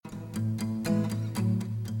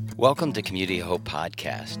Welcome to Community Hope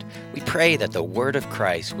Podcast. We pray that the Word of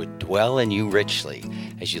Christ would dwell in you richly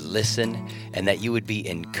as you listen and that you would be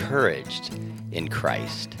encouraged in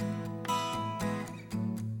Christ.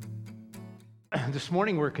 This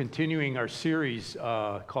morning we're continuing our series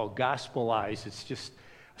called Gospel Eyes. It's just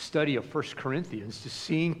a study of 1 Corinthians, just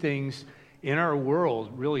seeing things in our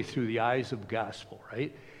world really through the eyes of gospel,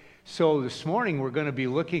 right? So this morning we're going to be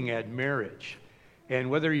looking at marriage.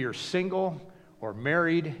 And whether you're single or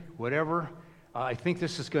married, whatever, I think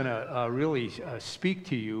this is going to really speak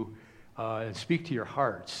to you and speak to your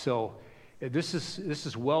hearts. So this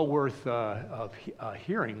is well worth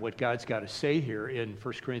hearing what God's got to say here in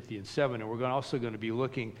 1 Corinthians 7, and we're also going to be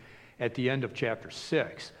looking at the end of chapter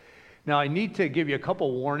 6. Now, I need to give you a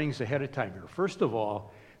couple warnings ahead of time here. First of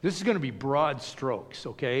all, this is going to be broad strokes,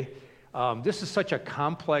 okay? This is such a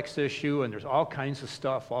complex issue, and there's all kinds of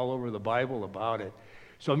stuff all over the Bible about it.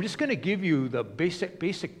 So I'm just going to give you the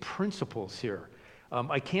basic principles here.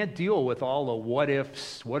 I can't deal with all the what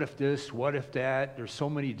ifs, what if this, what if that. There's so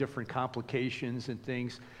many different complications and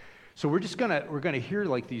things. So we're going to hear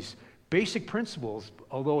like these basic principles,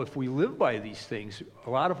 although if we live by these things, a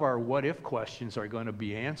lot of our what if questions are going to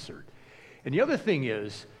be answered. And the other thing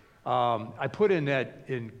is, I put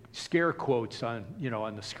in scare quotes on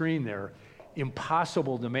the screen there,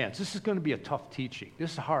 impossible demands. This is going to be a tough teaching.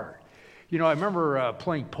 This is hard. I remember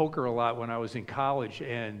playing poker a lot when I was in college,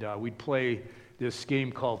 and we'd play this game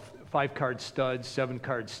called 5-card stud,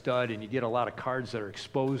 7-card stud, and you get a lot of cards that are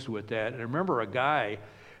exposed with that. And I remember a guy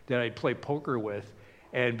that I'd play poker with,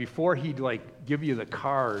 and before he'd give you the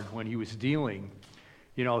card when he was dealing,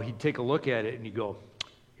 he'd take a look at it and he'd go,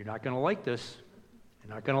 "You're not going to like this.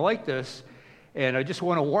 You're not going to like this." And I just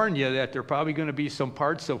want to warn you that there are probably going to be some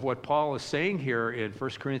parts of what Paul is saying here in 1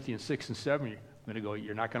 Corinthians 6 and 7. I'm going to go,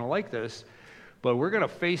 "You're not going to like this," but we're going to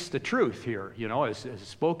face the truth here, as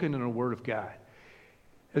spoken in the Word of God.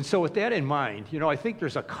 And so with that in mind, I think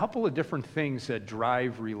there's a couple of different things that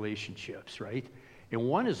drive relationships, right? And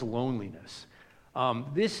one is loneliness.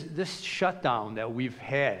 This shutdown that we've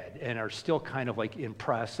had and are still kind of in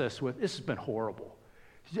process with, this has been horrible.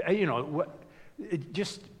 It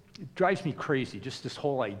just drives me crazy, just this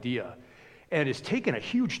whole idea. And it's taken a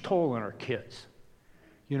huge toll on our kids.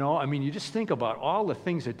 You just think about all the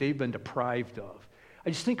things that they've been deprived of.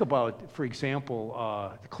 I just think about, for example,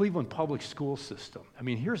 the Cleveland public school system.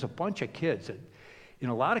 Here's a bunch of kids that, in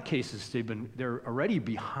a lot of cases, they're already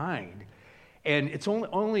behind. And it's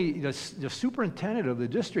only the superintendent of the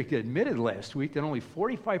district admitted last week that only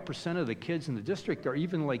 45% of the kids in the district are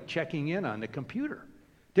even checking in on the computer.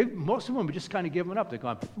 Most of them are just kind of giving up. They're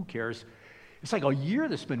going, "Who cares?" It's like a year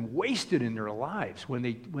that's been wasted in their lives when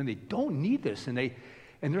they don't need this,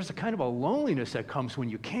 and there's a kind of a loneliness that comes when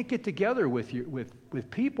you can't get together with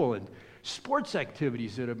people, and sports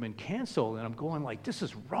activities that have been canceled. And I'm going this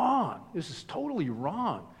is wrong. This is totally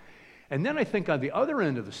wrong. And then I think on the other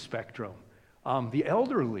end of the spectrum, the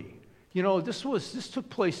elderly. This took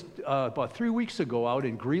place about 3 weeks ago out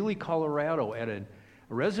in Greeley, Colorado, at a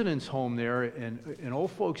residence home there, an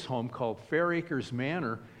old folks home called Fair Acres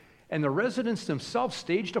Manor, and the residents themselves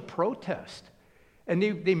staged a protest. And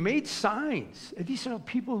they made signs. And these are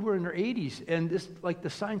people who are in their 80s, and this, the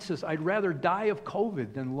sign says, "I'd rather die of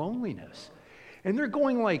COVID than loneliness." And they're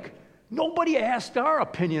going nobody asked our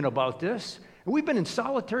opinion about this. And we've been in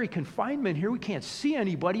solitary confinement here. We can't see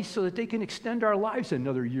anybody so that they can extend our lives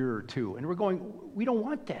another year or two. And we're going, we don't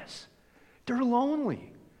want this. They're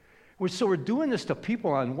lonely. So we're doing this to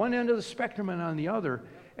people on one end of the spectrum and on the other.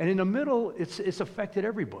 And in the middle, it's affected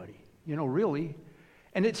everybody, really.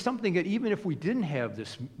 And it's something that even if we didn't have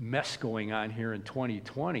this mess going on here in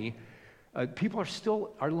 2020, people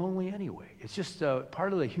are lonely anyway. It's just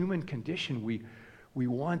part of the human condition. We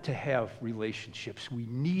want to have relationships. We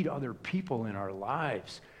need other people in our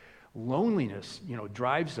lives. Loneliness,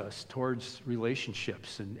 drives us towards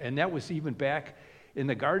relationships. And that was even back in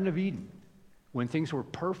the Garden of Eden when things were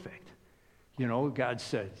perfect. God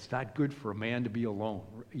said, it's not good for a man to be alone,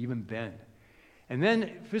 even then. And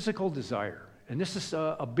then physical desire. And this is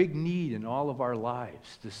a big need in all of our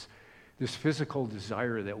lives, this physical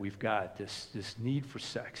desire that we've got, this need for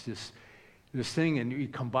sex, this thing. And you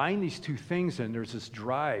combine these two things, and there's this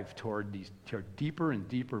drive toward deeper and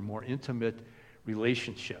deeper, more intimate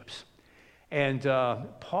relationships. And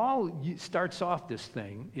Paul starts off this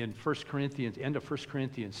thing in 1 Corinthians, end of 1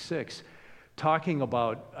 Corinthians 6, talking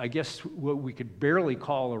about, I guess, what we could barely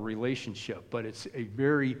call a relationship, but it's a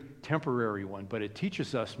very temporary one, but it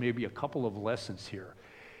teaches us maybe a couple of lessons here.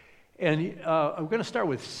 And I'm going to start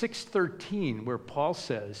with 6:13, where Paul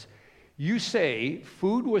says, "You say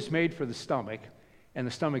food was made for the stomach, and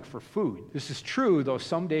the stomach for food. This is true, though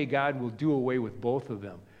someday God will do away with both of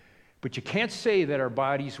them. But you can't say that our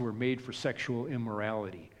bodies were made for sexual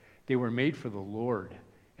immorality. They were made for the Lord,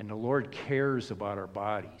 and the Lord cares about our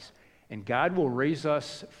bodies. And God will raise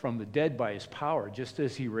us from the dead by his power, just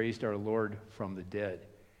as he raised our Lord from the dead.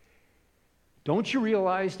 Don't you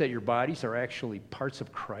realize that your bodies are actually parts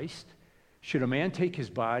of Christ? Should a man take his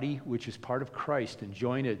body, which is part of Christ, and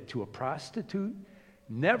join it to a prostitute?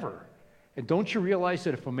 Never. And don't you realize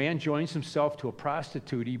that if a man joins himself to a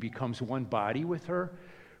prostitute, he becomes one body with her?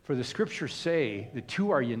 For the scriptures say, the two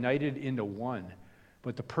are united into one,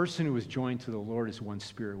 but the person who is joined to the Lord is one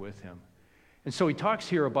spirit with him. And so he talks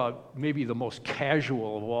here about maybe the most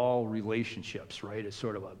casual of all relationships, right? It's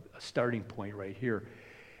sort of a starting point right here.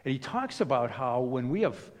 And he talks about how when we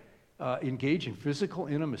have engaged in physical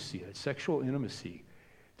intimacy, sexual intimacy,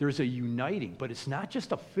 there's a uniting, but it's not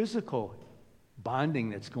just a physical bonding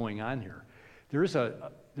that's going on here. There's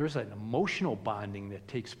an emotional bonding that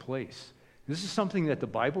takes place. This is something that the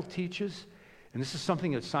Bible teaches, and this is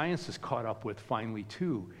something that science has caught up with finally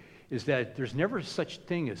too, is that there's never such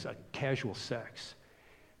thing as a casual sex.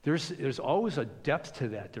 There's always a depth to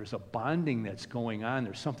that. There's a bonding that's going on.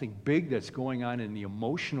 There's something big that's going on in the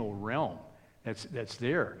emotional realm that's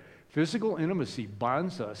there. Physical intimacy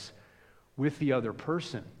bonds us with the other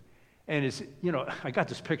person. And it's, I got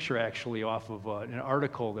this picture actually off of an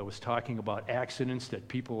article that was talking about accidents that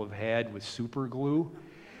people have had with super glue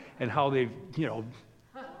and how they've,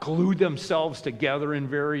 glued themselves together in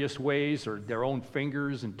various ways, or their own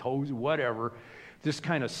fingers and toes, whatever, this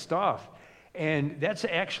kind of stuff. And that's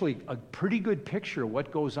actually a pretty good picture of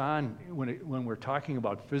what goes on when we're talking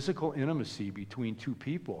about physical intimacy between two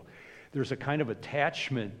people. There's a kind of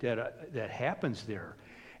attachment that happens there.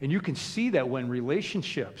 And you can see that when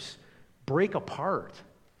relationships break apart,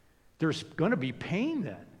 there's going to be pain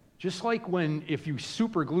then. Just like if you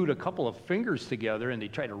super glued a couple of fingers together and they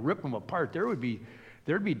try to rip them apart, there'd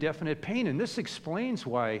be definite pain. And this explains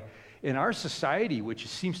why in our society, which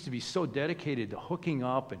seems to be so dedicated to hooking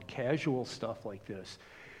up and casual stuff like this,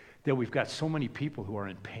 that we've got so many people who are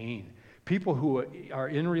in pain. People who are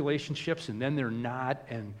in relationships and then they're not,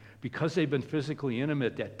 and because they've been physically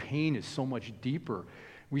intimate, that pain is so much deeper.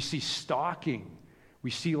 We see stalking.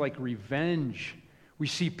 We see revenge. We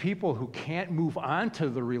see people who can't move on to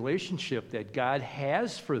the relationship that God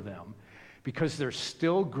has for them because they're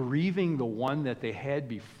still grieving the one that they had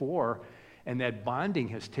before, and that bonding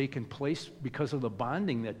has taken place because of the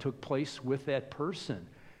bonding that took place with that person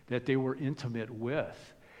that they were intimate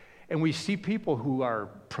with. And we see people who are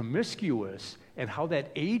promiscuous and how that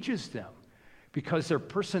ages them because their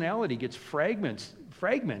personality gets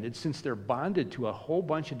fragmented since they're bonded to a whole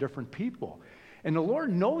bunch of different people. And the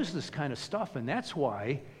Lord knows this kind of stuff, and that's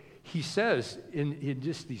why he says in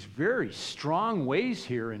just these very strong ways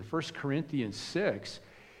here in 1 Corinthians 6,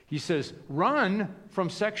 he says, run from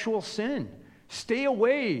sexual sin. Stay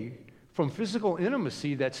away from physical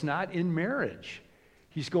intimacy that's not in marriage.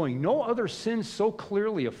 He's going, no other sin so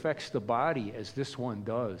clearly affects the body as this one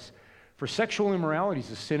does. For sexual immorality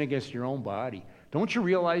is a sin against your own body. Don't you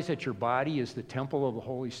realize that your body is the temple of the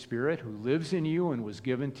Holy Spirit who lives in you and was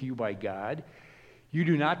given to you by God? You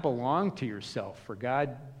do not belong to yourself, for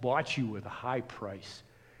God bought you with a high price.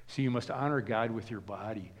 So you must honor God with your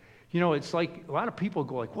body. It's like a lot of people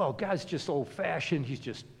go well, God's just old-fashioned. He's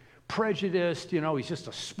just prejudiced. He's just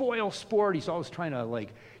a spoil sport. He's always trying to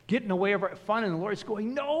get in the way of our fun. And the Lord's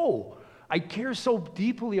going, no, I care so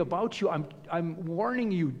deeply about you. I'm warning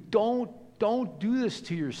you, don't do this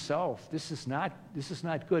to yourself. This is not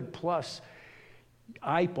good. Plus,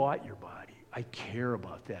 I bought your body. I care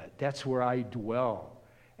about that. That's where I dwell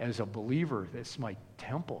as a believer. That's my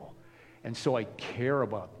temple. And so I care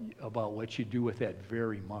about what you do with that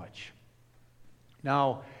very much.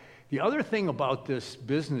 Now, the other thing about this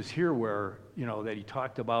business here where, that he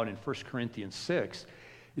talked about in 1 Corinthians 6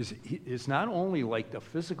 is not only the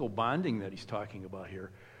physical bonding that he's talking about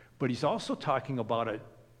here, but he's also talking about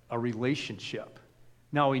a relationship.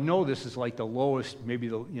 Now, we know this is the lowest, maybe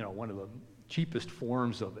one of the cheapest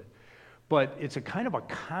forms of it. But it's a kind of a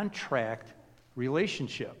contract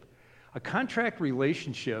relationship. A contract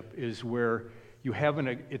relationship is where you have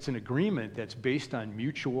it's an agreement that's based on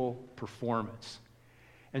mutual performance.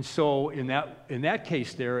 And so in that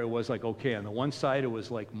case there, it was okay, on the one side it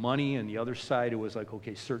was money, and the other side it was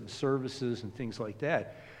okay, certain services and things like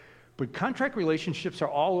that. But contract relationships are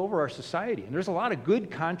all over our society, and there's a lot of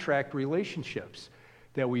good contract relationships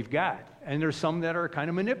that we've got. And there's some that are kind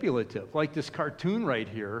of manipulative, like this cartoon right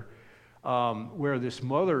here, where this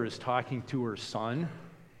mother is talking to her son,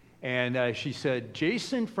 and she said,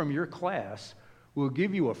 Jason from your class will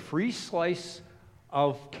give you a free slice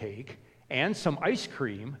of cake and some ice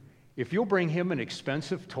cream if you'll bring him an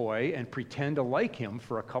expensive toy and pretend to like him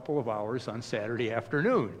for a couple of hours on Saturday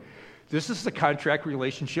afternoon. This is the contract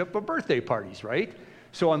relationship of birthday parties, right?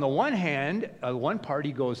 So on the one hand, one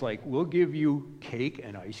party goes like, we'll give you cake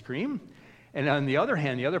and ice cream. And on the other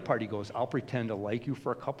hand, the other party goes, I'll pretend to like you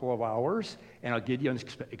for a couple of hours, and I'll get you an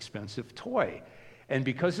expensive toy. And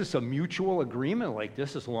because it's a mutual agreement like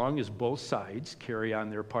this, as long as both sides carry on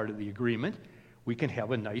their part of the agreement, we can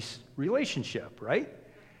have a nice relationship, right?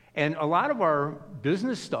 And a lot of our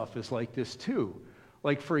business stuff is like this too.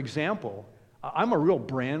 Like, for example, I'm a real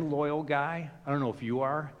brand loyal guy. I don't know if you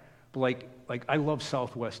are, but like I love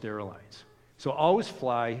Southwest Airlines. So I always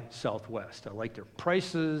fly Southwest. I like their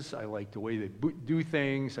prices. I like the way they do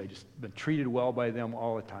things. I just been treated well by them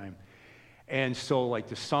all the time. And so like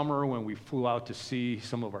the summer when we flew out to see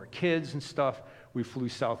some of our kids and stuff, we flew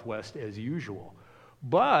Southwest as usual.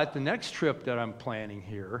 But the next trip that I'm planning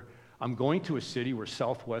here, I'm going to a city where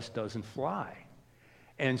Southwest doesn't fly.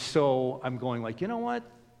 And so I'm going like, you know what?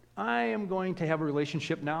 I am going to have a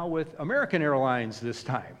relationship now with American Airlines this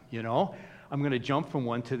time, you know? I'm going to jump from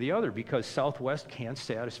one to the other because Southwest can't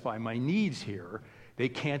satisfy my needs here. They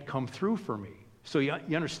can't come through for me. So you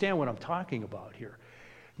understand what I'm talking about here.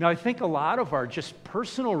 Now, I think a lot of our just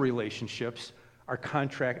personal relationships are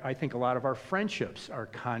contract. I think a lot of our friendships are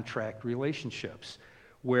contract relationships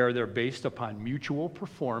where they're based upon mutual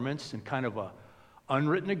performance and kind of a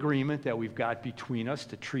unwritten agreement that we've got between us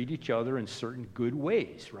to treat each other in certain good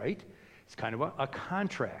ways, right? It's kind of a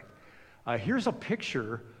contract. Here's a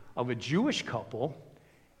picture of a Jewish couple,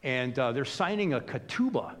 and they're signing a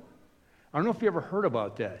ketubah. I don't know if you ever heard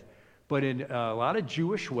about that, but in a lot of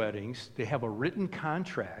Jewish weddings, they have a written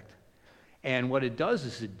contract, and what it does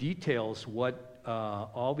is it details what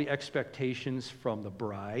all the expectations from the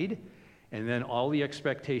bride, and then all the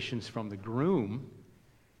expectations from the groom,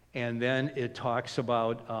 and then it talks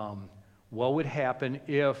about what would happen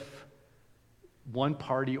if one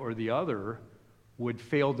party or the other would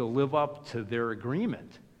fail to live up to their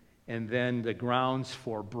agreement. And then the grounds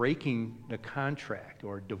for breaking the contract,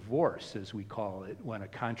 or divorce, as we call it, when a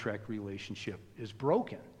contract relationship is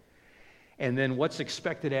broken. And then what's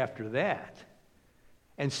expected after that.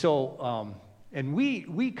 And so, and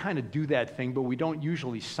we kind of do that thing, but we don't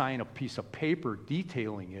usually sign a piece of paper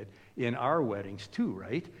detailing it in our weddings too,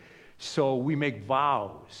 right? So we make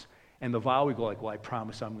vows. And the vow, we go like, well, I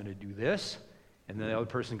promise I'm going to do this. And then the other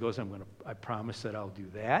person goes, I promise that I'll do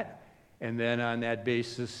that. And then on that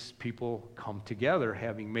basis, people come together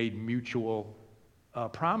having made mutual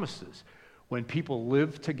promises. When people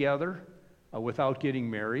live together without getting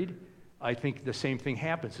married, I think the same thing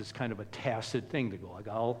happens. It's kind of a tacit thing to go like,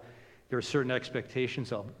 there are certain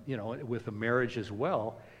expectations with a marriage as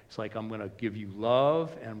well. It's like, I'm going to give you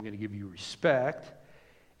love, and I'm going to give you respect,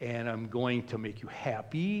 and I'm going to make you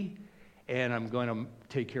happy, and I'm going to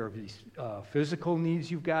take care of these physical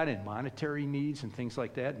needs you've got and monetary needs and things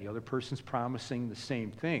like that, and the other person's promising the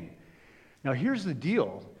same thing. Now, here's the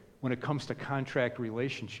deal when it comes to contract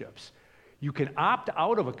relationships. You can opt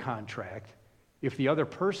out of a contract if the other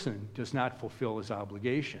person does not fulfill his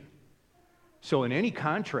obligation. So in any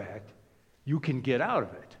contract, you can get out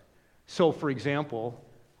of it. So, for example,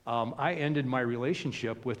 I ended my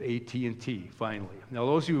relationship with AT&T, finally. Now,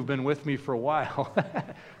 those of you who have been with me for a while,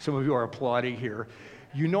 some of you are applauding here,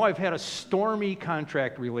 you know I've had a stormy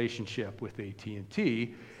contract relationship with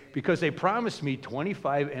AT&T because they promised me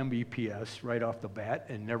 25 Mbps right off the bat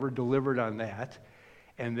and never delivered on that.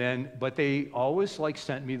 And then, but they always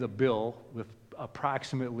sent me the bill with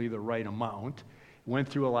approximately the right amount. Went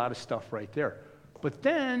through a lot of stuff right there. But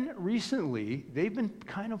then, recently, they've been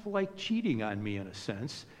kind of cheating on me in a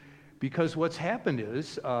sense, because what's happened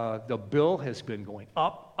is the bill has been going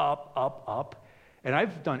up, up, up, up, and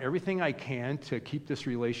I've done everything I can to keep this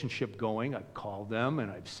relationship going. I've called them,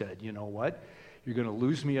 and I've said, you know what, you're going to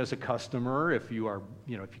lose me as a customer if you are,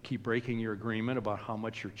 if you keep breaking your agreement about how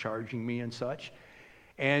much you're charging me and such.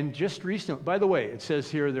 And just recently, by the way, it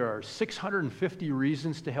says here there are 650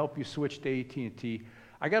 reasons to help you switch to AT&T.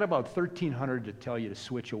 I got about 1,300 to tell you to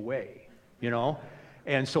switch away,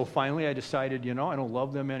 And so finally I decided, I don't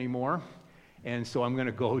love them anymore. And so I'm going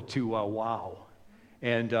to go to WOW.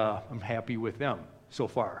 And I'm happy with them so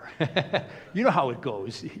far. You know how it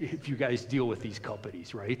goes if you guys deal with these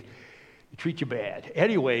companies, right? They treat you bad.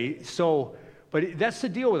 Anyway, but that's the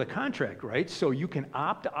deal with a contract, right? So you can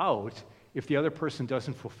opt out if the other person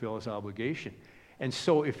doesn't fulfill his obligation. And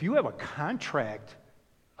so if you have a contract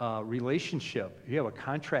relationship, you have a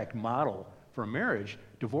contract model for a marriage,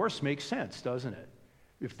 divorce makes sense, doesn't it?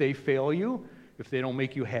 If they fail you, if they don't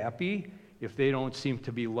make you happy, if they don't seem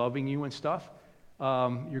to be loving you and stuff,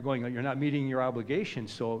 you're not meeting your obligation,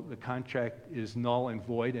 so the contract is null and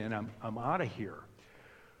void, and I'm out of here.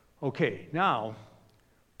 Okay, now,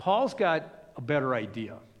 Paul's got a better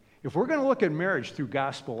idea. If we're going to look at marriage through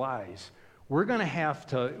gospel eyes, we're going to have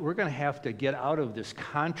to get out of this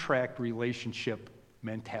contract relationship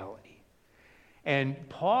mentality. And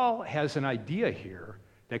Paul has an idea here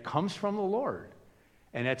that comes from the Lord,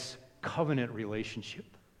 and that's covenant relationship.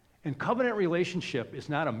 And covenant relationship is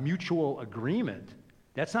not a mutual agreement.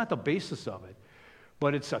 That's not the basis of it.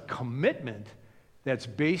 But it's a commitment that's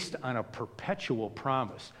based on a perpetual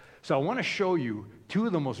promise. So I want to show you two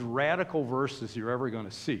of the most radical verses you're ever going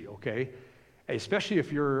to see, okay? Especially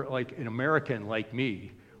if you're like an American like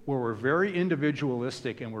me, where we're very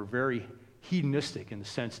individualistic and we're very hedonistic in the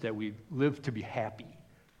sense that we live to be happy.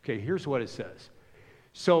 Okay, here's what it says.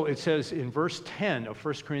 So it says in verse 10 of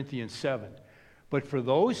 1 Corinthians 7, "But for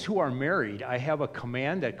those who are married, I have a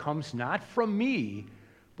command that comes not from me,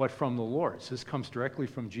 but from the Lord." So this comes directly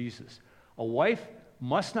from Jesus. "A wife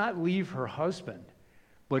must not leave her husband,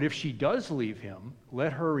 but if she does leave him,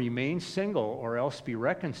 let her remain single or else be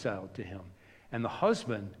reconciled to him. And the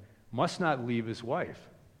husband must not leave his wife."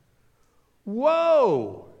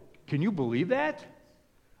 Whoa! Can you believe that?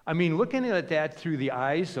 I mean, looking at that through the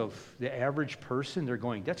eyes of the average person, they're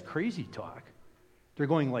going, that's crazy talk. They're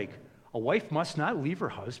going like, a wife must not leave her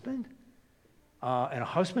husband, and a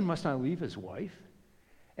husband must not leave his wife.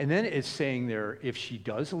 And then it's saying there, if she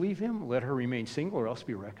does leave him, let her remain single or else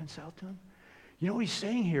be reconciled to him. You know what he's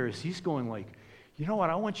saying here is he's going like, you know what,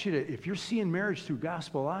 I want you to, if you're seeing marriage through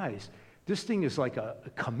gospel eyes, this thing is like a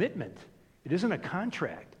commitment. It isn't a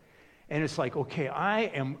contract. And it's like, okay, I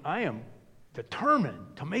am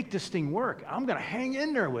determined to make this thing work. I'm going to hang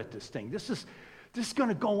in there with this thing. This is going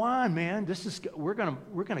to go on, man. We're going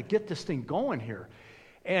to get this thing going here.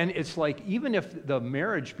 And it's like, even if the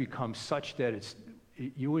marriage becomes such that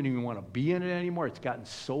you wouldn't even want to be in it anymore, it's gotten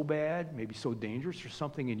so bad, maybe so dangerous or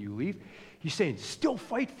something, and you leave, he's saying, still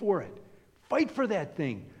fight for it. Fight for that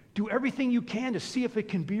thing. Do everything you can to see if it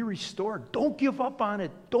can be restored. Don't give up on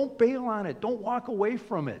it. Don't bail on it. Don't walk away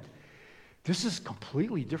from it. This is a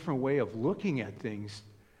completely different way of looking at things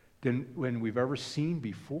than when we've ever seen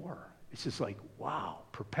before. It's just like, wow,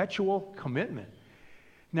 perpetual commitment.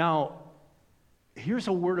 Now, here's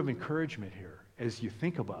a word of encouragement here as you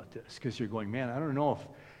think about this, because you're going, man, I don't know if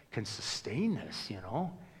I can sustain this,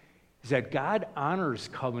 is that God honors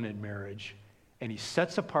covenant marriage, and he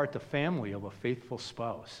sets apart the family of a faithful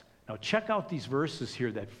spouse. Now, check out these verses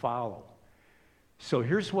here that follow. So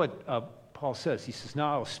here's what Paul says. He says,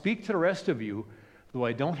 "Now I'll speak to the rest of you, though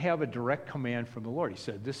I don't have a direct command from the Lord." He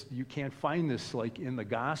said, "This you can't find this like in the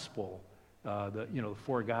gospel, the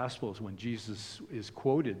four gospels when Jesus is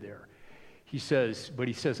quoted there." He says,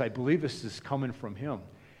 "I believe this is coming from him.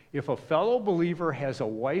 If a fellow believer has a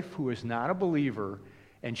wife who is not a believer,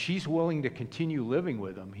 and she's willing to continue living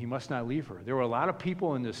with him, he must not leave her." There were a lot of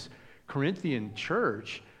people in this Corinthian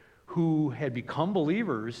church who had become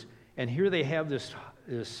believers, and here they have this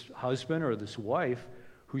husband or this wife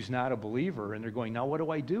who's not a believer, and they're going, now what do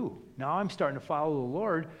I do? Now I'm starting to follow the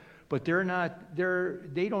Lord, but they're not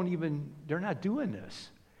doing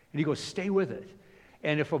this. And he goes, stay with it.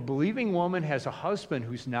 And if a believing woman has a husband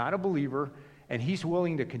who's not a believer, and he's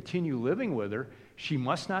willing to continue living with her, she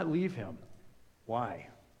must not leave him. Why?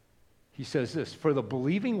 He says this, "For the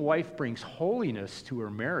believing wife brings holiness to her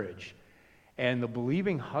marriage, and the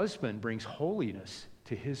believing husband brings holiness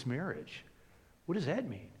to his marriage." What does that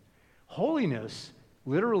mean? Holiness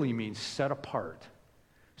literally means set apart.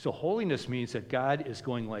 So holiness means that God is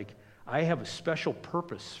going like, I have a special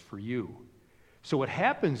purpose for you. So what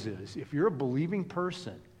happens is, if you're a believing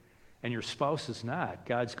person and your spouse is not,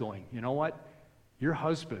 God's going, you know what? Your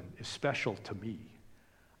husband is special to me.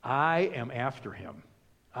 I am after him.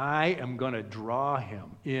 I am going to draw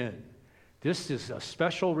him in. This is a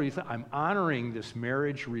special reason. I'm honoring this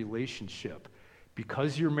marriage relationship.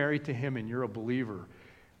 Because you're married to him and you're a believer,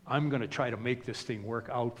 I'm going to try to make this thing work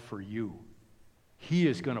out for you. He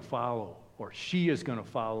is going to follow, or she is going to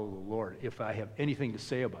follow the Lord if I have anything to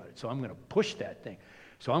say about it. So I'm going to push that thing.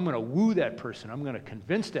 So I'm going to woo that person. I'm going to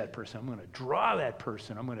convince that person. I'm going to draw that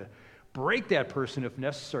person. I'm going to break that person if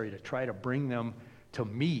necessary to try to bring them to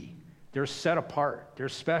me. They're set apart. They're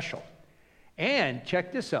special. And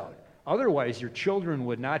check this out. Otherwise, your children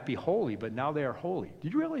would not be holy, but now they are holy.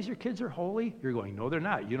 Did you realize your kids are holy? You're going, no, they're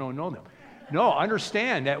not. You don't know them. No,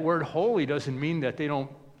 understand that word holy doesn't mean that they don't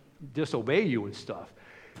disobey you and stuff.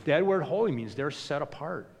 That word holy means they're set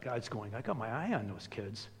apart. God's going, I got my eye on those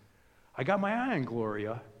kids. I got my eye on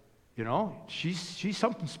Gloria. She's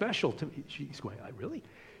something special to me. She's going, really?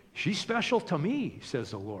 She's special to me,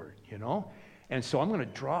 says the Lord, And so I'm going to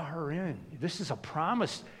draw her in. This is a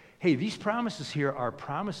promise. Hey, these promises here are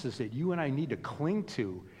promises that you and I need to cling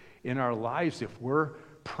to in our lives if we're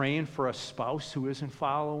praying for a spouse who isn't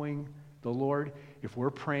following the Lord, if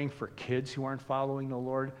we're praying for kids who aren't following the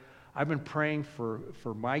Lord. I've been praying for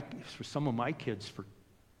some of my kids for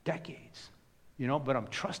decades, but I'm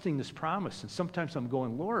trusting this promise. And sometimes I'm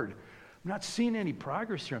going, Lord, I'm not seeing any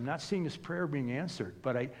progress here. I'm not seeing this prayer being answered.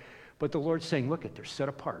 But the Lord's saying, look, they're set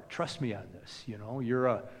apart. Trust me on this.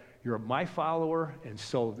 You're my follower, and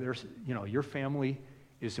so your family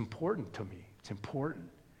is important to me. It's important.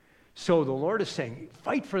 So the Lord is saying,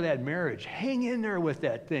 fight for that marriage. Hang in there with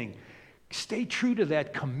that thing. Stay true to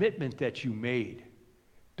that commitment that you made.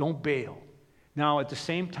 Don't bail. Now, at the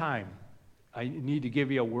same time, I need to give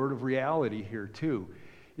you a word of reality here, too,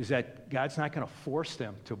 is that God's not going to force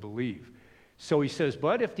them to believe. So he says,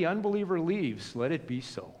 but if the unbeliever leaves, let it be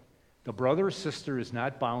so. The brother or sister is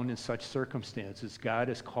not bound in such circumstances. God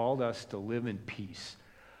has called us to live in peace.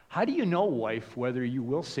 How do you know, wife, whether you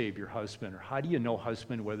will save your husband? Or how do you know,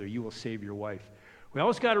 husband, whether you will save your wife? We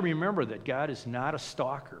always got to remember that God is not a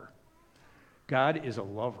stalker. God is a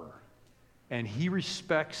lover. And he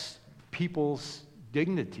respects people's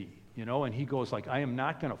dignity, and he goes like, I am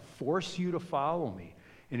not going to force you to follow me.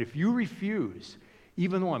 And if you refuse,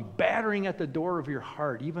 even though I'm battering at the door of your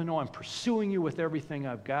heart, even though I'm pursuing you with everything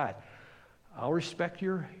I've got, I'll respect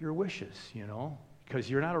your wishes, because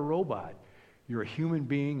you're not a robot. You're a human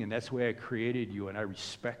being, and that's the way I created you, and I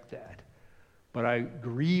respect that. But I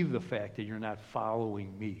grieve the fact that you're not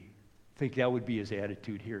following me. I think that would be his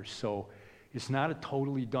attitude here. So it's not a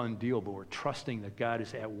totally done deal, but we're trusting that God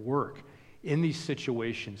is at work in these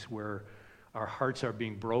situations where our hearts are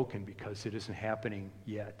being broken because it isn't happening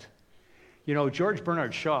yet. George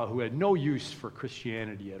Bernard Shaw, who had no use for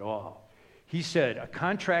Christianity at all, he said, a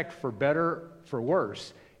contract for better, for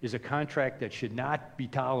worse, is a contract that should not be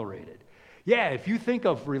tolerated. Yeah, if you think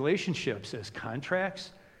of relationships as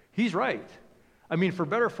contracts, he's right. I mean, for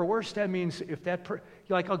better or for worse, that means if that,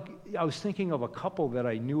 I was thinking of a couple that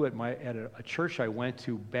I knew at a church I went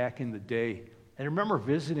to back in the day. And I remember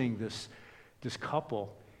visiting this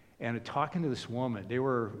couple and talking to this woman. They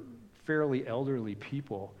were fairly elderly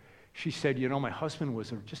people. She said, my husband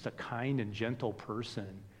was just a kind and gentle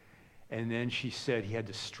person. And then she said he had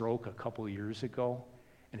the stroke a couple of years ago,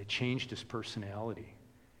 and it changed his personality.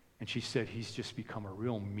 And she said he's just become a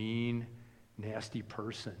real mean, nasty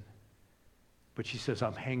person. But she says,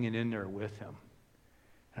 I'm hanging in there with him.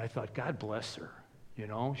 And I thought, God bless her.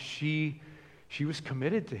 She was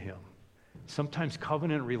committed to him. Sometimes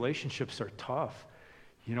covenant relationships are tough.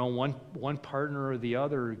 One partner or the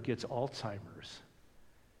other gets Alzheimer's,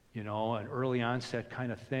 an early onset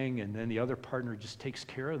kind of thing, and then the other partner just takes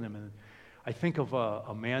care of them. And I think of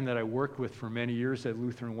a man that I worked with for many years at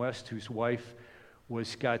Lutheran West whose wife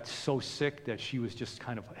got so sick that she was just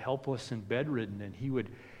kind of helpless and bedridden, and he would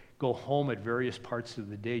go home at various parts of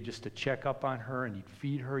the day just to check up on her, and he'd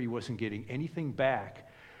feed her. He wasn't getting anything back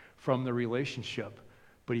from the relationship,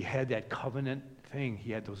 but he had that covenant thing.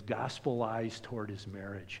 He had those gospel eyes toward his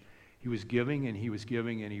marriage. He was giving, and he was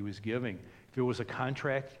giving, and he was giving. If it was a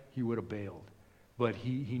contract, he would have bailed, but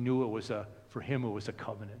he knew for him it was a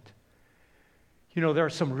covenant. There are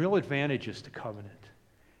some real advantages to covenant.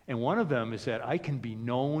 And one of them is that I can be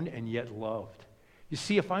known and yet loved. You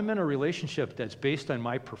see, if I'm in a relationship that's based on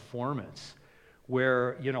my performance,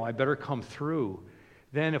 where, I better come through,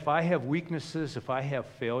 then if I have weaknesses, if I have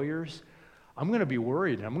failures, I'm going to be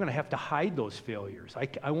worried, and I'm going to have to hide those failures.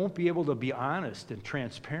 I won't be able to be honest and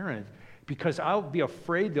transparent because I'll be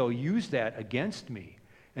afraid they'll use that against me,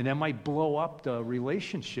 and that might blow up the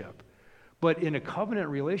relationship. But in a covenant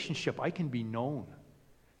relationship, I can be known.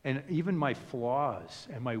 And even my flaws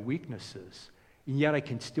and my weaknesses, and yet I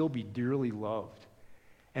can still be dearly loved.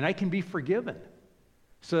 And I can be forgiven,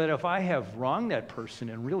 so that if I have wronged that person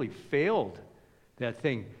and really failed that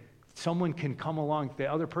thing, someone can come along, the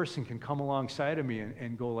other person can come alongside of me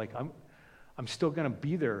and go like, I'm still going to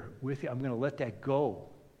be there with you. I'm going to let that go.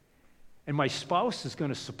 And my spouse is going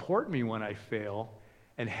to support me when I fail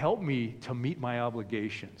and help me to meet my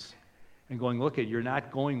obligations. And going, look, you're not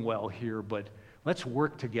going well here, but let's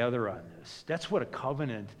work together on this. That's what a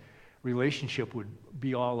covenant relationship would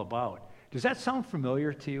be all about. Does that sound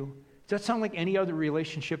familiar to you? Does that sound like any other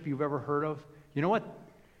relationship you've ever heard of? You know what?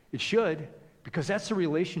 It should, because that's the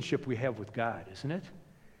relationship we have with God, isn't it?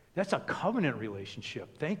 That's a covenant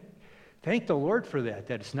relationship. Thank the Lord for that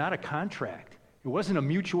it's not a contract. It wasn't a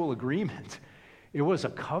mutual agreement. It was a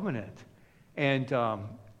covenant. And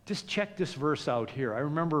just check this verse out here. I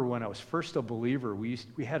remember when I was first a believer, we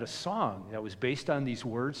had a song that was based on these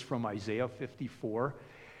words from Isaiah 54.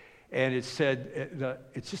 And it said,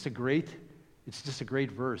 it's just a great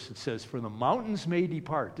verse. It says, "For the mountains may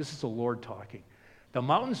depart." This is the Lord talking. "The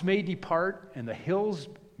mountains may depart and the hills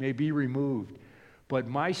may be removed, but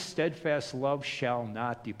my steadfast love shall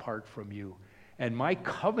not depart from you, and my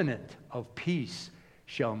covenant of peace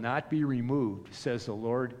shall not be removed, says the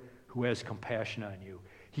Lord who has compassion on you."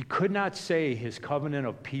 He could not say his covenant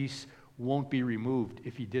of peace won't be removed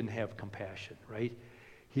if he didn't have compassion, right?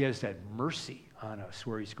 He has that mercy on us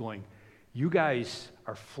where he's going, "You guys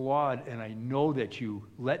are flawed, and I know that you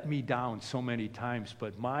let me down so many times,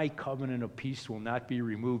 but my covenant of peace will not be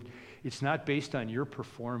removed. It's not based on your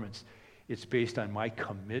performance. It's based on my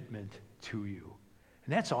commitment to you."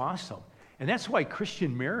 And that's awesome. And that's why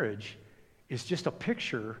Christian marriage is just a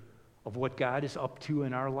picture of what God is up to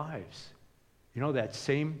in our lives. You know, that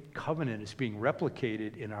same covenant is being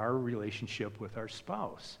replicated in our relationship with our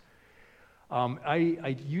spouse.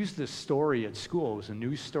 I used this story at school. It was a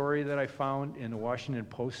news story that I found in the Washington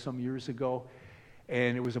Post some years ago.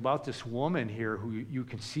 And it was about this woman here who you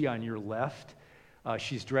can see on your left.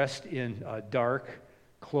 She's dressed in dark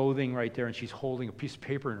clothing right there, and she's holding a piece of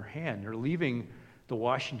paper in her hand. They're leaving the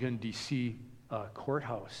Washington, D.C.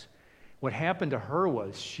 Courthouse. What happened to her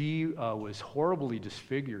was she was horribly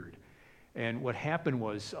disfigured. And what happened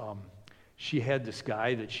was she had this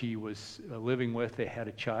guy that she was living with. They had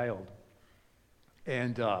a child.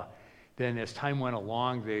 And then as time went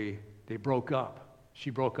along, they broke up.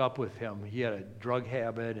 She broke up with him. He had a drug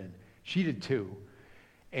habit, and she did too.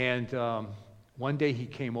 And one day he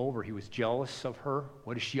came over. He was jealous of her.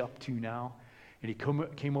 What is she up to now? And he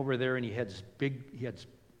came over there, and he had this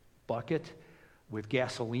bucket with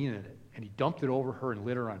gasoline in it. And he dumped it over her and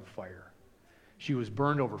lit her on fire. She was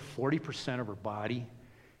burned over 40% of her body.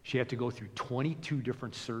 She had to go through 22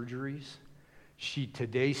 different surgeries. She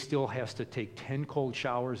today still has to take 10 cold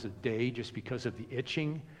showers a day just because of the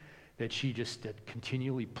itching that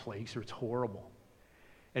continually plagues her. It's horrible.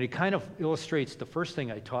 And it kind of illustrates the first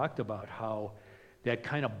thing I talked about, how that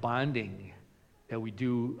kind of bonding that we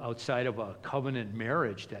do outside of a covenant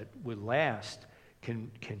marriage that would last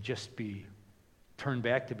can just be turned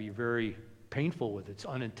back to be very painful with its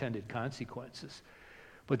unintended consequences.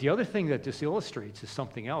 But the other thing that this illustrates is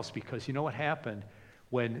something else, because you know what happened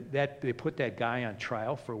when they put that guy on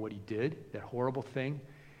trial for what he did, that horrible thing?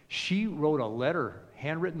 She wrote a letter,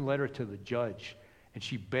 handwritten letter to the judge, and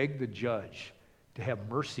she begged the judge to have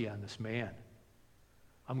mercy on this man.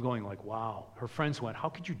 I'm going like, wow. Her friends went, "How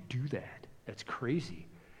could you do that? That's crazy."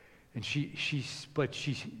 And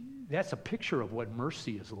that's a picture of what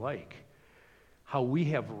mercy is like. How we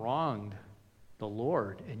have wronged the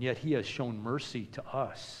Lord, and yet he has shown mercy to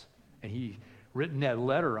us. And he written that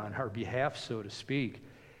letter on our behalf, so to speak.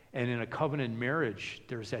 And in a covenant marriage,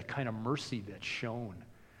 there's that kind of mercy that's shown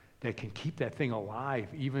that can keep that thing alive,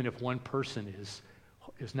 even if one person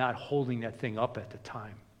is not holding that thing up at the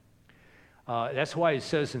time. That's why it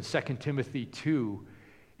says in 2 Timothy 2,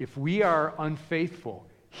 if we are unfaithful,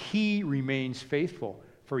 he remains faithful,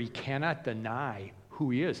 for he cannot deny who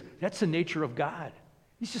he is. That's the nature of God.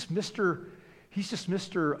 He's just Mr.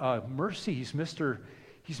 Mercy. He's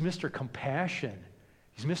Mr. Compassion.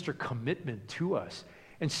 He's Mr. Commitment to us.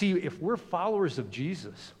 And see, if we're followers of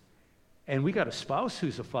Jesus, and we got a spouse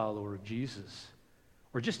who's a follower of Jesus,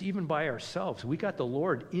 or just even by ourselves, we got the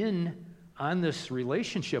Lord in on this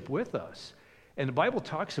relationship with us. And the Bible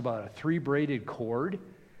talks about a three-braided cord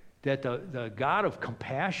that the God of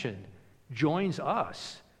compassion joins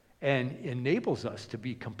us and enables us to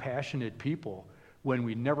be compassionate people when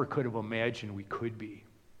we never could have imagined we could be.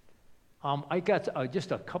 I got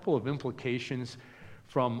just a couple of implications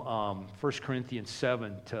from 1 Corinthians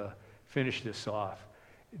 7 to finish this off.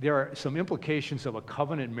 There are some implications of a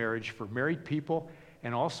covenant marriage for married people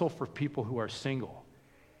and also for people who are single.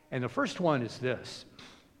 And the first one is this.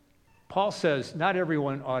 Paul says, not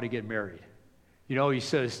everyone ought to get married. You know, he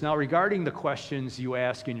says, now regarding the questions you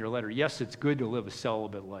ask in your letter, yes, it's good to live a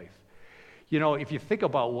celibate life. You know, if you think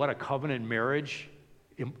about what a covenant marriage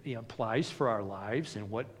implies for our lives and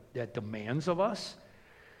what that demands of us,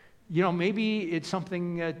 you know, maybe it's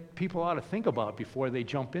something that people ought to think about before they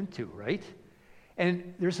jump into, right?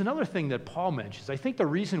 And there's another thing that Paul mentions. I think the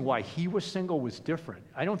reason why he was single was different.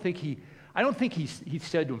 I don't think he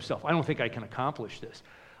said to himself, I don't think I can accomplish this.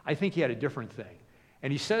 I think he had a different thing.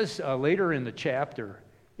 And he says later in the chapter,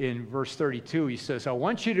 in verse 32, he says, I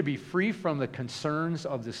want you to be free from the concerns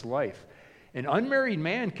of this life. An unmarried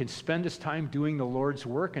man can spend his time doing the Lord's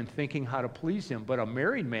work and thinking how to please him, but a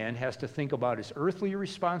married man has to think about his earthly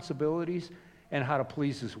responsibilities and how to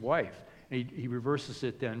please his wife. And he reverses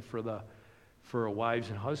it then for wives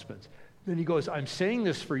and husbands. Then he goes, I'm saying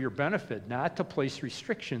this for your benefit, not to place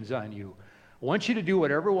restrictions on you. I want you to do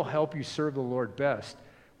whatever will help you serve the Lord best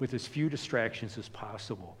with as few distractions as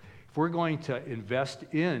possible. If we're going to invest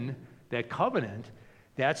in that covenant,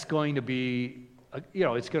 that's going to be,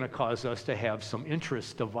 it's going to cause us to have some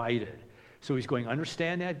interests divided. So he's going,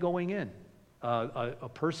 understand that going in. A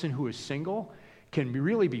person who is single can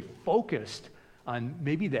really be focused on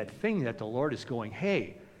maybe that thing that the Lord is going,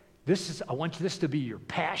 hey, I want this to be your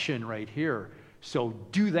passion right here. So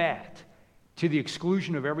do that to the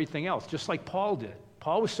exclusion of everything else, just like Paul did.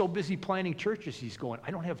 Paul was so busy planning churches, he's going,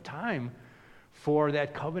 I don't have time for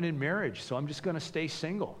that covenant marriage, so I'm just going to stay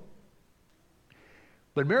single.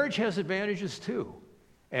 But marriage has advantages too.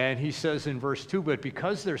 And he says in verse 2, but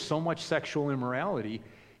because there's so much sexual immorality,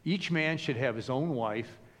 each man should have his own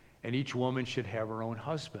wife, and each woman should have her own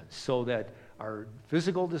husband, so that our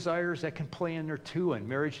physical desires, that can play in there too, and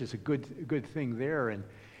marriage is a good thing there.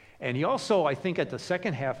 And he also, I think at the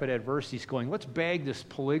second half of that verse, he's going, let's bag this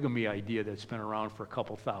polygamy idea that's been around for a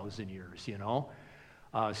couple thousand years,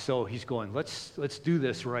 So he's going, let's do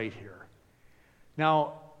this right here.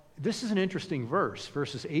 Now, this is an interesting verse.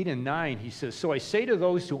 Verses 8 and 9, he says, so I say to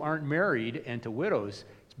those who aren't married and to widows,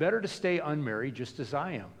 it's better to stay unmarried just as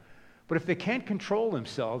I am. But if they can't control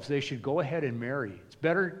themselves, they should go ahead and marry. It's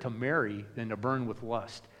better to marry than to burn with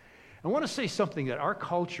lust. I want to say something that our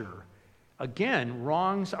culture, again,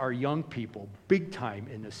 wrongs our young people big time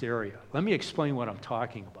in this area. Let me explain what I'm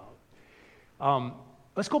talking about.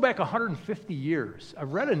 Let's go back 150 years.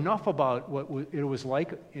 I've read enough about what it was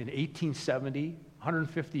like in 1870,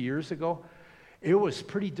 150 years ago. It was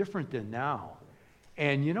pretty different than now.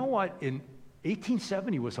 And you know what? In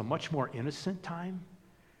 1870 was a much more innocent time.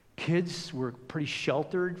 Kids were pretty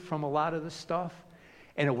sheltered from a lot of this stuff.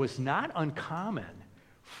 And it was not uncommon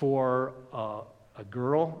for a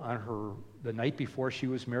girl on the night before she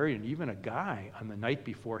was married, and even a guy on the night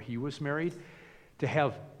before he was married, to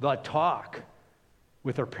have the talk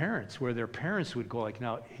with their parents, where their parents would go like,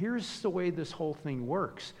 now, here's the way this whole thing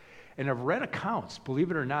works. And I've read accounts,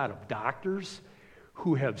 believe it or not, of doctors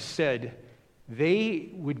who have said they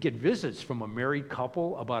would get visits from a married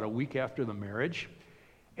couple about a week after the marriage,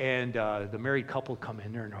 and the married couple come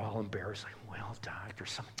in there and they're all embarrassed, like, well, doctor,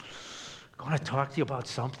 I want to talk to you about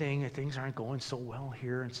something, things aren't going so well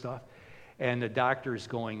here and stuff. And the doctor's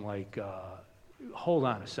going like, hold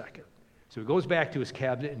on a second. So he goes back to his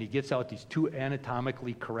cabinet and he gets out these two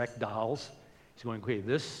anatomically correct dolls. He's going, okay,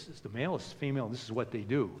 this is the male, this is the female, and this is what they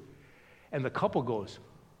do. And the couple goes,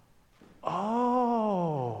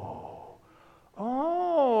 oh,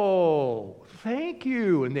 thank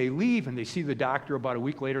you. And they leave and they see the doctor about a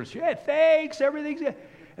week later and say, hey, thanks, everything's good.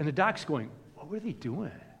 And the doc's going, what were they doing?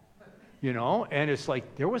 And it's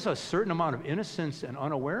like there was a certain amount of innocence and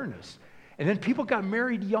unawareness. And then people got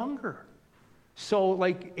married younger. So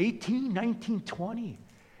like 18, 19, 20.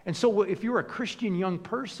 And so if you were a Christian young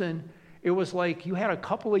person, it was like you had a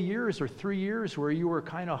couple of years or 3 years where you were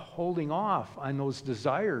kind of holding off on those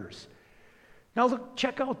desires. Now look,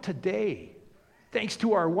 check out today. Thanks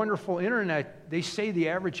to our wonderful internet, they say the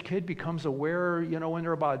average kid becomes aware, when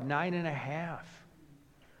they're about 9.5.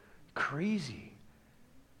 Crazy.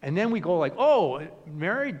 And then we go like, oh,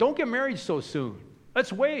 married? Don't get married so soon.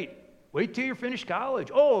 Let's wait. Wait till you finish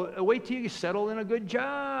college. Oh, wait till you settle in a good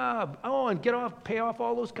job. Oh, and pay off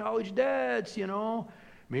all those college debts,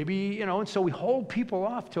 Maybe, and so we hold people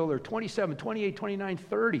off till they're 27, 28, 29,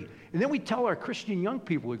 30. And then we tell our Christian young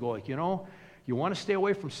people, we go like, you want to stay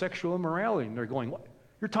away from sexual immorality. And they're going, what?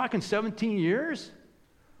 You're talking 17 years?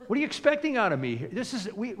 What are you expecting out of me?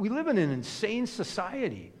 We live in an insane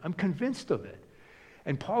society. I'm convinced of it.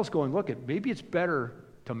 And Paul's going, look, maybe it's better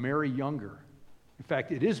to marry younger. In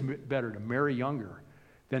fact, it is better to marry younger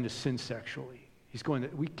than to sin sexually. He's going,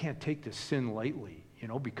 we can't take this sin lightly,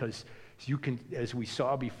 because as we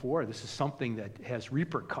saw before, this is something that has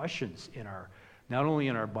repercussions not only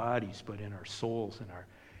in our bodies, but in our souls and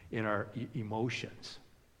in our emotions.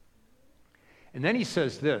 And then he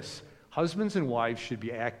says this, husbands and wives should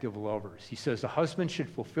be active lovers. He says the husband should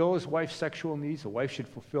fulfill his wife's sexual needs, the wife should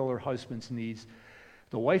fulfill her husband's needs.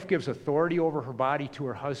 The wife gives authority over her body to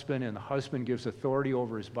her husband, and the husband gives authority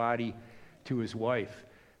over his body to his wife.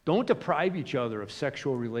 Don't deprive each other of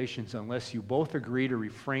sexual relations unless you both agree to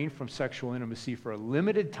refrain from sexual intimacy for a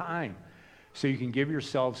limited time so you can give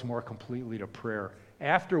yourselves more completely to prayer.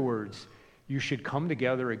 Afterwards, you should come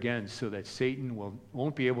together again so that Satan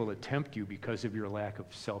won't be able to tempt you because of your lack of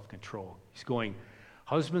self-control. He's going,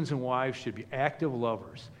 husbands and wives should be active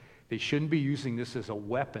lovers. They shouldn't be using this as a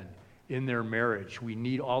weapon in their marriage. We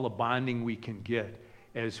need all the bonding we can get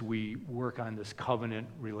as we work on this covenant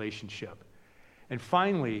relationship. And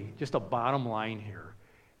finally, just a bottom line here.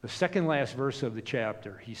 The second last verse of the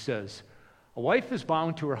chapter, he says, a wife is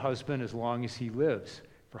bound to her husband as long as he lives.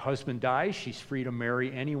 If her husband dies, she's free to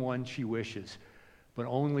marry anyone she wishes, but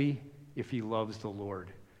only if he loves the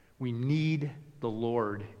Lord. We need the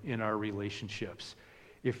Lord in our relationships.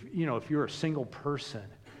 If you're a single person,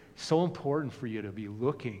 it's so important for you to be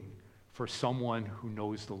looking for someone who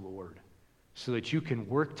knows the Lord so that you can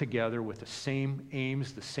work together with the same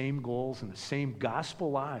aims, the same goals, and the same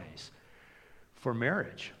gospel eyes for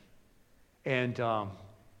marriage. And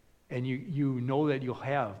you know that you'll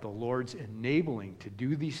have the Lord's enabling to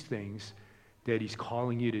do these things that he's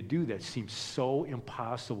calling you to do that seems so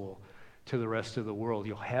impossible to the rest of the world.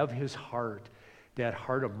 You'll have his heart, that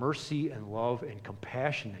heart of mercy and love and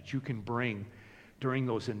compassion that you can bring during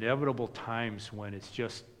those inevitable times when it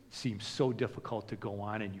just seems so difficult to go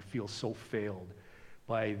on and you feel so failed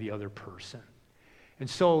by the other person. And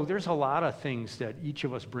so there's a lot of things that each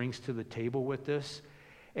of us brings to the table with this.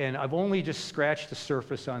 And I've only just scratched the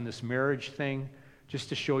surface on this marriage thing just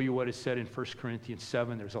to show you what is said in 1 Corinthians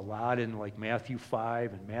 7. There's a lot in like Matthew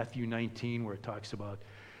 5 and Matthew 19 where it talks about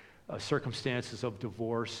circumstances of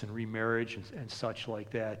divorce and remarriage and such like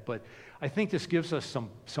that. But I think this gives us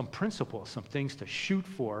some principles, some things to shoot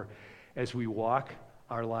for as we walk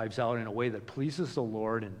our lives out in a way that pleases the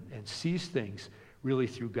Lord and sees things really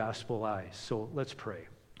through gospel eyes. So let's pray.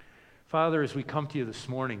 Father, as we come to you this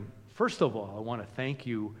morning, first of all, I want to thank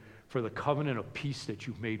you for the covenant of peace that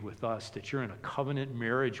you've made with us, that you're in a covenant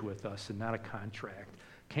marriage with us and not a contract.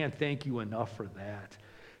 Can't thank you enough for that.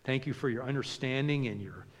 Thank you for your understanding and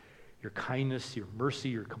your kindness, your mercy,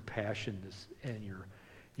 your compassion, and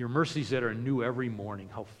your mercies that are new every morning,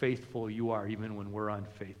 how faithful you are even when we're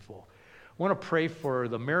unfaithful. I want to pray for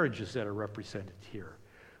the marriages that are represented here.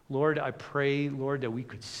 Lord, I pray, Lord, that we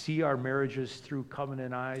could see our marriages through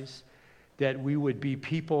covenant eyes, that we would be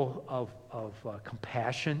people of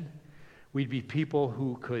compassion. We'd be people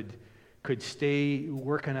who could stay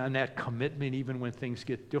working on that commitment even when things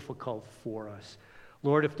get difficult for us.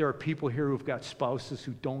 Lord, if there are people here who've got spouses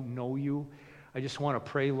who don't know you, I just want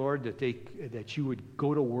to pray, Lord, that you would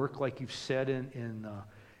go to work like you've said in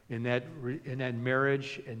that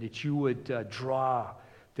marriage, and that you would draw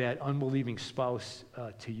that unbelieving spouse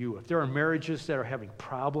to you. If there are marriages that are having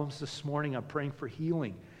problems this morning, I'm praying for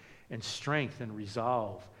healing and strength and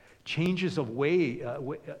resolve, changes of way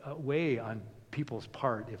on people's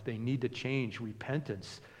part if they need to change,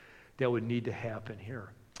 repentance that would need to happen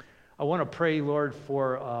here. I want to pray, Lord,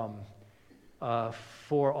 for all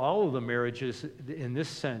of the marriages in this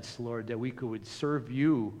sense, Lord, that we could serve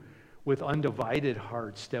you with undivided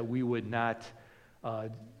hearts, that we would not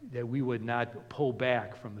pull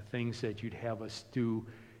back from the things that you'd have us do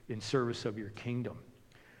in service of your kingdom.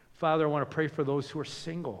 Father, I want to pray for those who are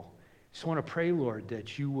single. I just want to pray, Lord,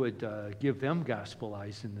 that you would give them gospel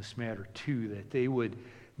eyes in this matter too, that they would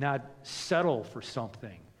not settle for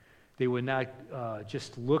something. They would not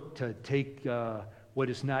just look to take what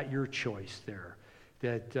is not your choice there,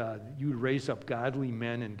 that you would raise up godly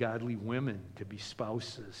men and godly women to be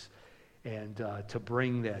spouses and to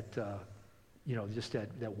bring that, just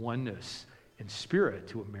that oneness in spirit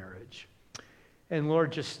to a marriage. And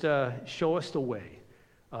Lord, just show us the way.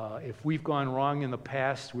 If we've gone wrong in the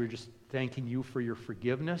past, we're just thanking you for your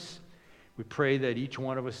forgiveness. We pray that each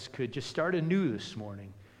one of us could just start anew this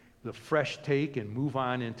morning with a fresh take and move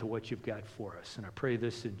on into what you've got for us. And I pray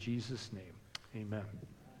this in Jesus' name. Amen.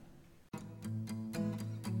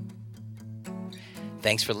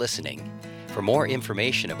 Thanks for listening. For more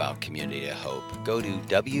information about Community of Hope, go to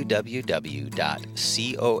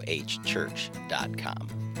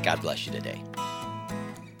www.cohchurch.com. God bless you today.